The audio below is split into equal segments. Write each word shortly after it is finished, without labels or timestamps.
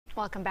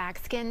Welcome back.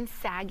 Skin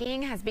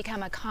sagging has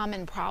become a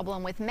common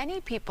problem with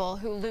many people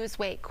who lose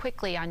weight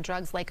quickly on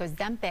drugs like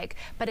Ozempic,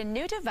 but a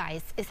new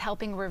device is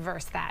helping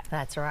reverse that.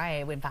 That's right.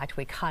 In fact,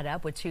 we caught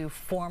up with two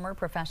former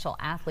professional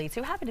athletes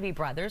who happen to be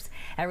brothers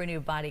at Renew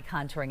Body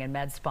Contouring and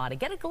Med Spa to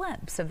get a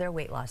glimpse of their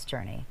weight loss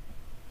journey.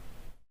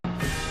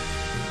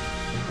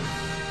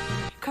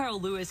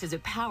 Carl Lewis is a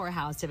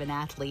powerhouse of an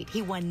athlete.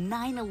 He won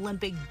 9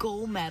 Olympic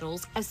gold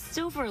medals, a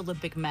silver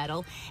Olympic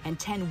medal, and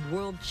 10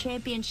 world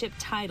championship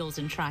titles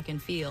in track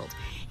and field.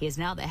 He is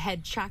now the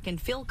head track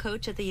and field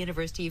coach at the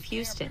University of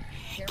Houston.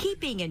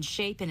 Keeping in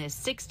shape in his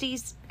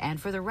 60s and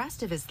for the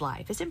rest of his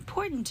life is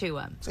important to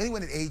him. So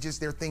anyone that ages,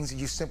 there are things that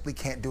you simply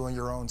can't do on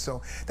your own.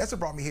 So that's what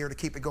brought me here to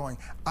keep it going.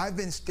 I've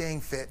been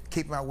staying fit,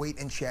 keeping my weight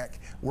in check,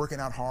 working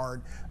out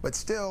hard, but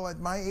still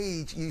at my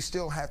age, you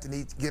still have to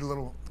need to get a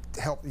little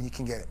help and you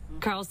can get it.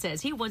 Carl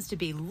says he wants to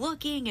be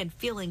looking and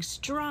feeling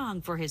strong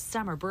for his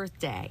summer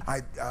birthday.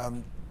 I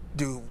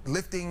do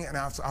lifting, and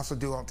I also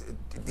do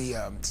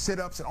the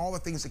sit-ups and all the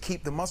things to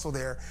keep the muscle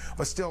there,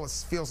 but still it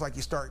feels like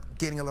you start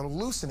getting a little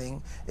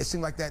loosening. It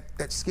seemed like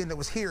that skin that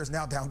was here is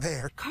now down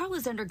there. Carl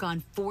has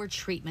undergone 4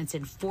 treatments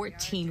in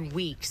 14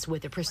 weeks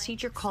with a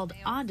procedure called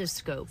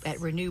endoscope at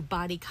Renew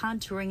Body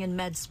Contouring and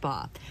Med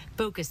Spa,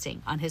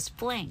 focusing on his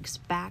flanks,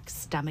 back,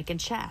 stomach, and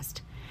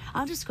chest.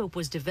 Endoscope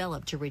was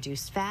developed to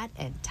reduce fat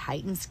and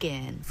tighten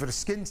skin. For the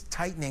skin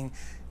tightening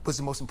was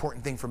the most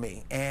important thing for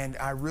me, and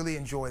I really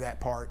enjoy that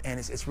part, and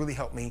it's really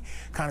helped me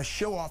kind of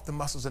show off the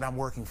muscles that I'm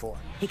working for.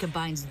 He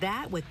combines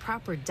that with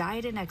proper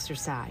diet and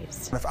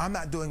exercise. If I'm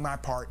not doing my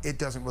part, it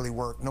doesn't really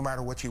work, no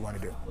matter what you want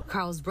to do.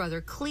 Carl's brother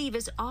Cleve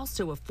is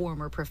also a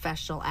former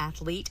professional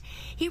athlete.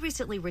 He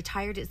recently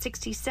retired at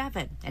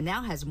 67 and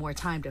now has more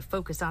time to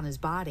focus on his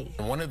body.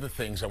 One of the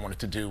things I wanted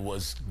to do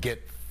was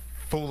get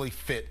fully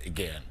fit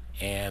again.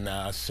 And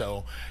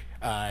so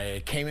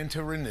I came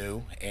into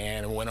Renew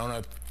and went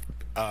on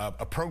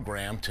a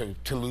program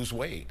to lose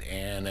weight,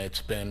 and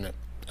it's been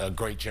a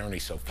great journey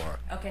so far.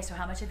 Okay, so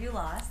how much have you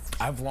lost?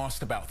 I've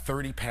lost about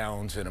 30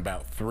 pounds in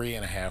about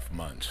 3.5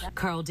 months.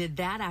 Carl did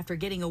that after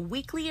getting a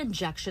weekly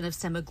injection of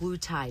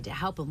semaglutide to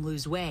help him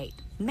lose weight.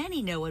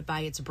 Many know it by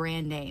its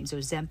brand names,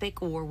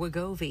 Ozempic or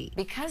Wegovy.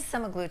 Because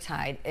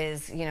semaglutide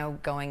is,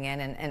 going in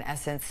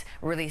essence,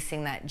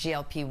 releasing that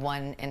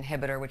GLP-1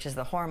 inhibitor, which is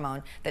the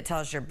hormone that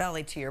tells your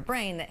belly to your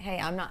brain that, hey,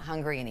 I'm not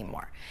hungry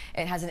anymore.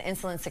 It has an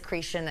insulin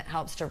secretion that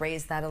helps to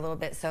raise that a little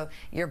bit so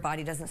your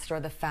body doesn't store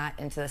the fat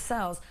into the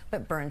cells,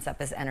 but burns up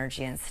as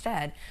energy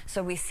instead.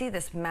 So we see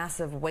this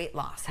massive weight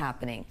loss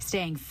happening.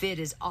 Staying fit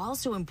is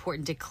also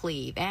important to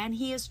Cleve, and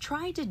he has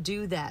tried to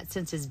do that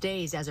since his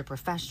days as a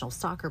professional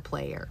soccer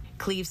player.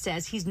 Cleve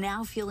says he's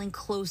now feeling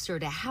closer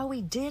to how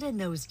he did in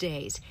those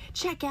days.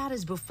 Check out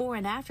his before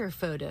and after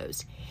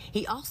photos.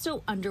 He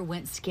also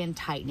underwent skin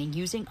tightening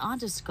using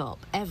endoscope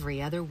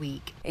every other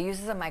week. It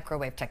uses a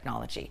microwave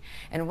technology,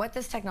 and what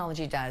this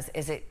technology does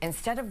is it,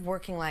 instead of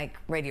working like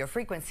radio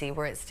frequency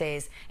where it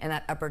stays in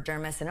that upper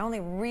dermis and only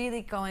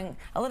really going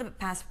a little bit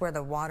past where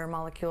the water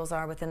molecules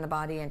are within the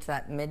body into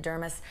that mid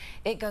dermis,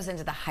 it goes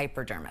into the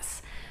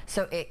hypodermis.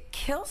 So it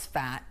kills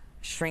fat,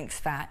 shrinks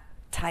fat,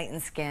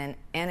 tightens skin,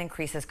 and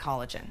increases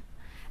collagen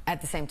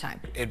at the same time.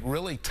 It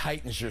really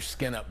tightens your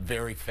skin up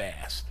very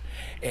fast.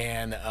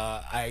 And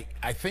I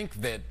think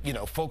that,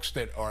 folks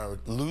that are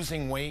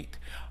losing weight,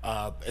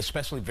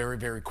 especially very,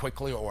 very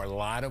quickly, or a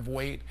lot of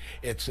weight,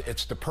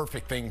 it's the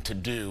perfect thing to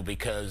do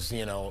because,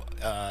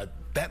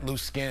 that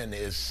loose skin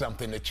is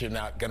something that you're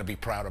not going to be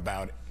proud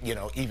about,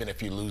 even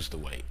if you lose the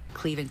weight.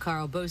 Cleve and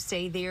Carl both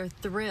say they're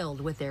thrilled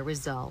with their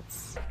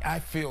results. I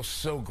feel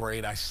so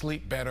great. I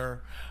sleep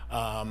better,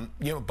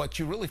 but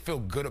you really feel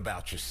good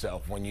about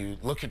yourself when you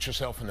look at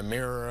yourself in the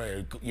mirror,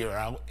 or you're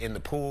out in the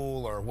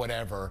pool or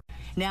whatever.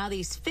 Now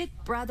these fit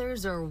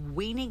brothers are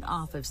weaning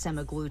off of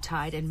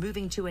semaglutide and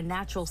moving to a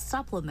natural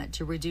supplement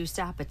to reduce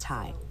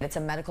appetite. It's a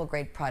medical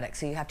grade product,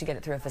 so you have to get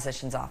it through a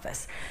physician's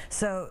office.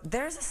 So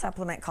there's a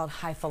supplement called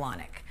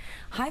Hyphalonic.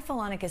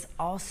 Hyphalonic is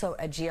also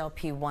a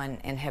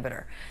GLP-1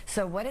 inhibitor.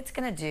 So what it's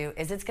going to do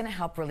is it's going to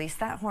help release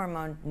that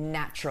hormone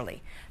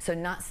naturally. So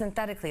not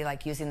synthetically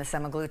like using the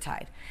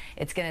semaglutide.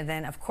 It's going to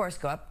then, of course,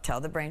 go up,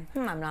 tell the brain,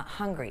 I'm not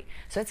hungry.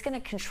 So it's going to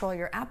control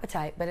your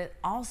appetite, but it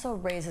also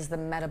raises the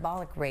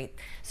metabolic rate.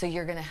 So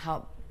you're going to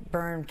help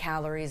burn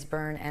calories,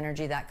 burn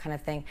energy, that kind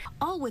of thing.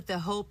 All with the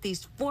hope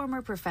these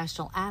former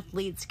professional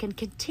athletes can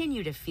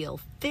continue to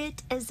feel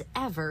fit as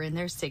ever in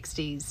their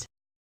 60s.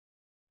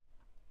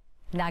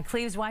 Now,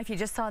 Cleve's wife, you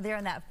just saw there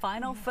in that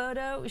final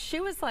photo, she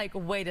was like,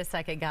 wait a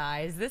second,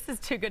 guys, this is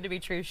too good to be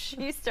true.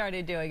 She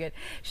started doing it.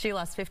 She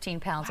lost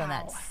 15 pounds on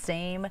that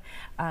same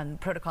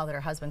protocol that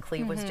her husband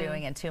Cleve was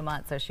doing in 2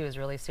 months, so she was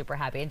really super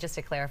happy. And just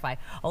to clarify,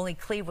 only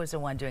Cleve was the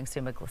one doing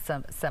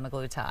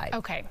semaglutide.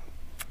 Okay.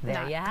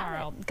 There you have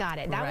Carl. it. Got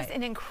it. That was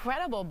an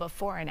incredible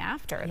before and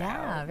after, though.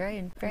 Yeah,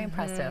 very, very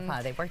impressive.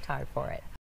 They worked hard for it.